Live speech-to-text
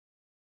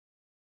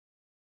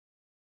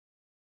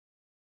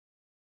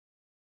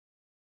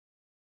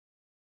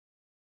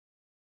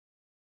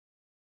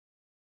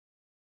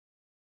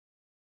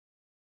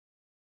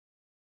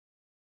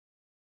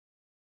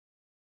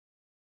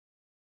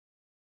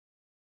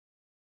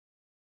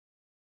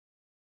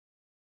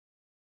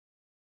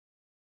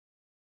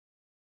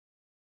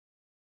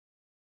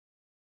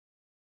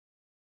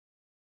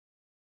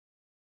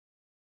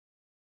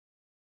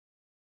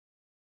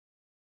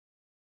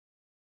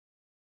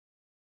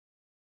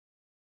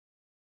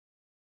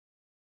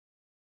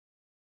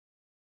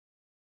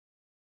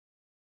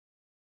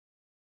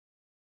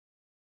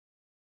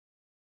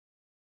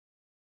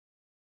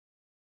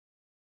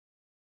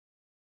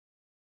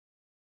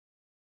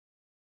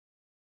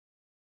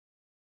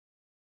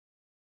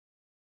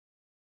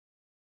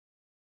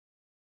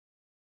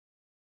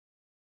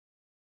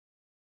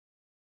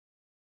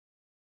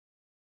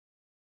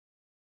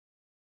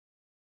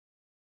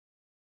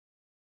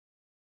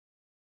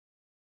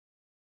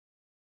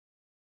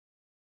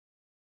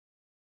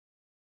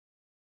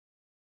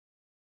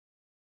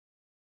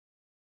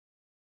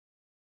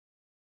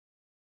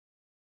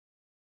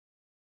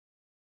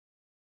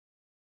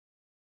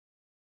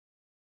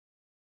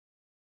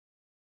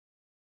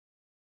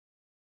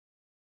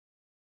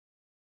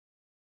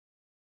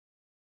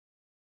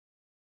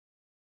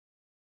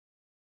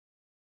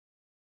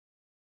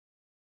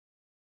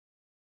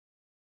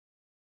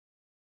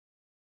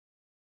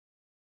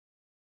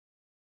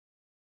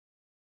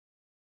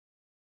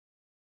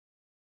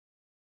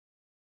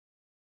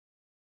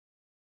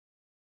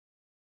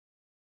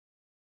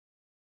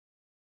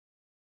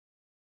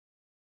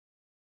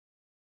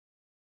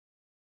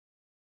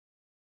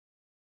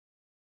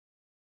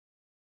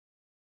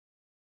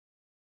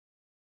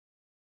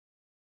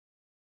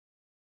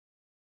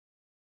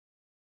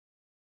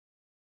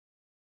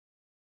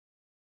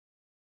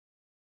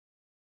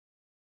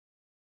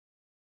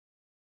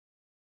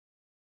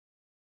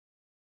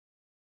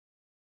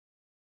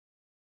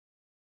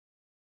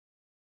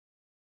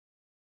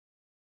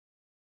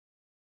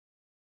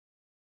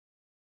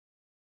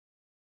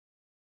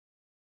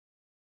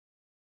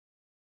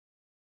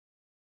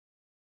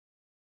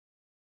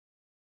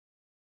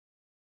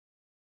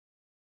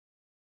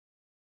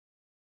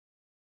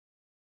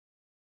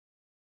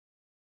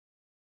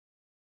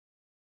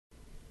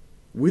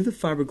With the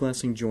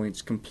fiberglassing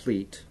joints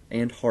complete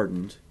and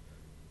hardened,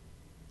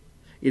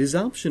 it is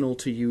optional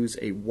to use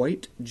a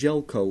white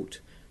gel coat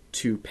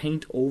to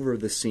paint over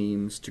the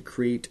seams to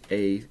create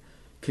a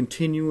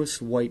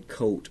continuous white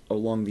coat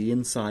along the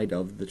inside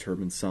of the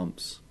turbine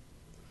sumps.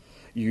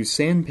 Use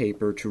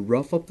sandpaper to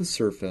rough up the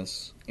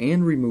surface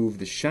and remove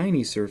the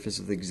shiny surface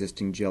of the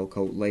existing gel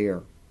coat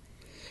layer.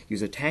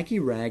 Use a tacky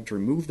rag to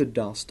remove the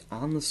dust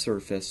on the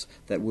surface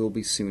that will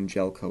be soon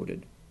gel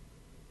coated.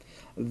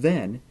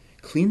 Then,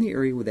 clean the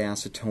area with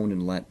acetone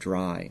and let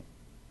dry.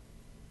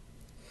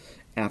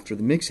 After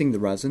mixing the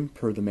resin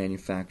per the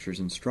manufacturer's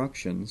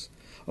instructions,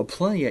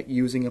 apply it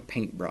using a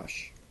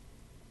paintbrush.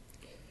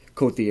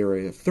 Coat the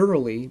area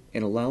thoroughly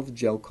and allow the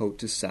gel coat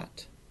to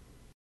set.